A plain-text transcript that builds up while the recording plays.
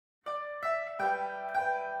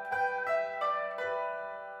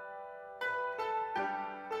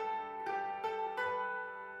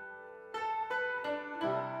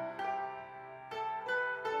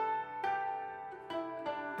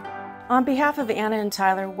On behalf of Anna and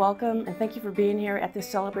Tyler, welcome and thank you for being here at this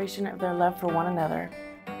celebration of their love for one another.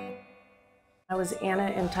 I was Anna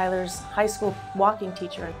and Tyler's high school walking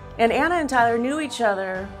teacher. And Anna and Tyler knew each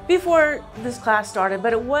other before this class started,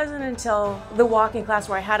 but it wasn't until the walking class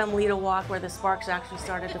where I had them lead a walk where the sparks actually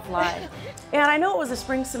started to fly. And I know it was a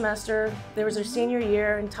spring semester, there was their senior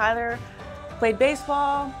year, and Tyler played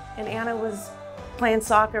baseball and Anna was playing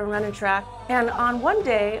soccer and running track. And on one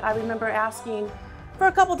day, I remember asking, for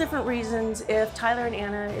a couple different reasons, if Tyler and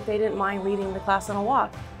Anna, if they didn't mind leading the class on a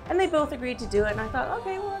walk. And they both agreed to do it, and I thought,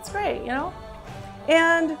 okay, well, that's great, you know?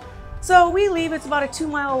 And so we leave, it's about a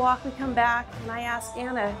 2-mile walk, we come back, and I ask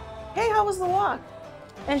Anna, hey, how was the walk?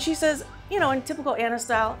 And she says, you know, in typical Anna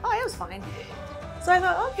style, oh, it was fine. So I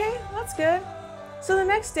thought, okay, that's good. So the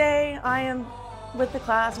next day, I am with the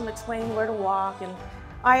class, I'm explaining where to walk, and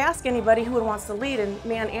I ask anybody who wants to lead, and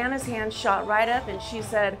man, Anna's hand shot right up, and she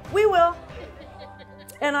said, we will.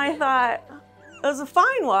 And I thought, it was a fine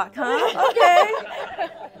walk, huh? Okay.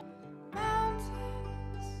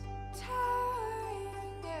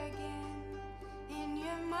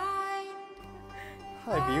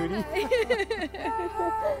 Hi, beauty.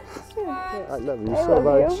 I love you so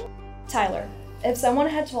much. Tyler, if someone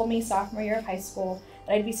had told me sophomore year of high school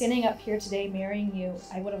that I'd be standing up here today marrying you,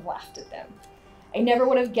 I would have laughed at them. I never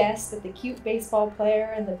would have guessed that the cute baseball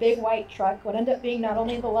player and the big white truck would end up being not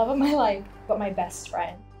only the love of my life, but my best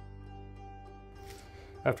friend.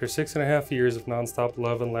 After 6.5 years of nonstop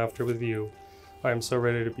love and laughter with you, I am so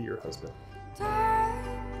ready to be your husband.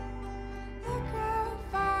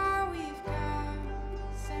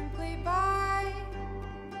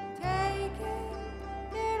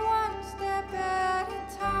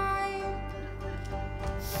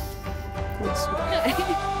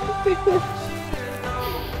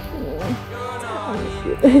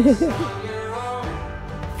 I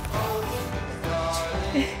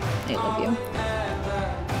love you.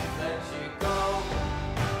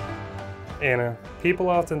 Anna, people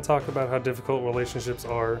often talk about how difficult relationships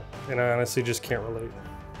are, and I honestly just can't relate.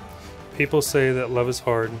 People say that love is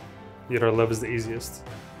hard, yet our love is the easiest,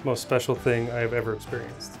 most special thing I have ever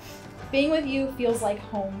experienced. Being with you feels like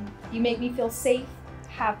home. You make me feel safe,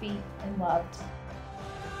 happy, and loved.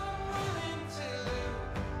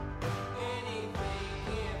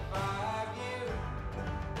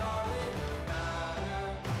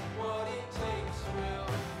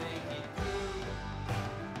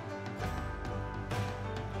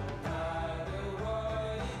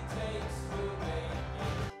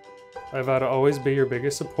 I vow to always be your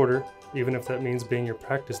biggest supporter, even if that means being your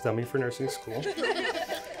practice dummy for nursing school.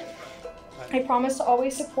 I promise to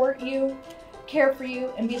always support you, care for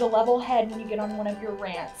you, and be the level head when you get on one of your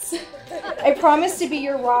rants. I promise to be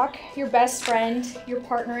your rock, your best friend, your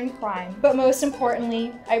partner in crime. But most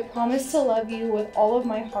importantly, I promise to love you with all of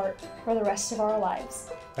my heart for the rest of our lives.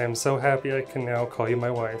 I am so happy I can now call you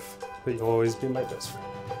my wife, but you'll always be my best friend.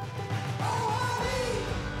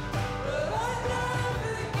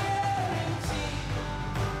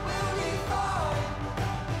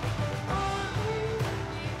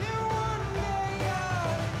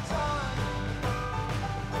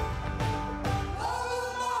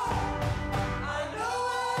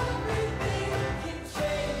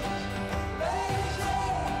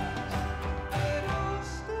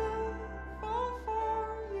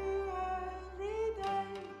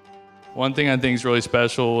 One thing I think is really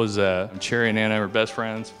special was Cherry and Anna were best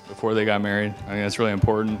friends before they got married. I think that's really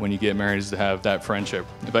important when you get married, is to have that friendship.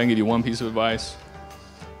 If I can give you one piece of advice,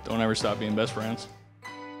 don't ever stop being best friends.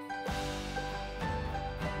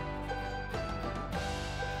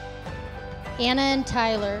 Anna and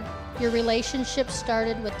Tyler, your relationship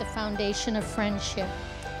started with the foundation of friendship.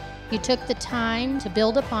 You took the time to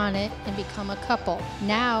build upon it and become a couple.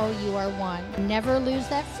 Now you are one. Never lose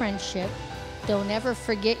that friendship. Don't ever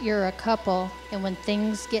forget you're a couple, and when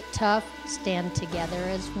things get tough, stand together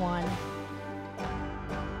as one.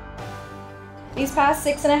 These past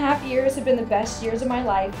 6.5 years have been the best years of my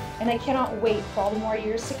life, and I cannot wait for all the more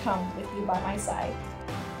years to come with you by my side.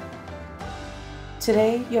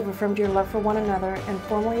 Today, you have affirmed your love for one another and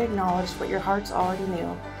formally acknowledged what your hearts already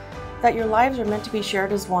knew, that your lives are meant to be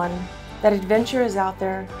shared as one, that adventure is out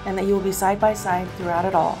there, and that you will be side by side throughout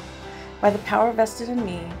it all. By the power vested in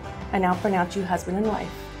me, I now pronounce you husband and wife.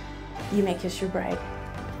 You may kiss your bride.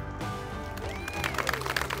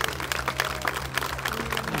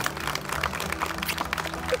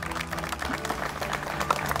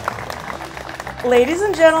 Ladies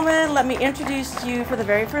and gentlemen, let me introduce to you for the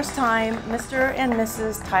very first time, Mr. and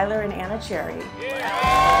Mrs. Tyler and Anna Cherry.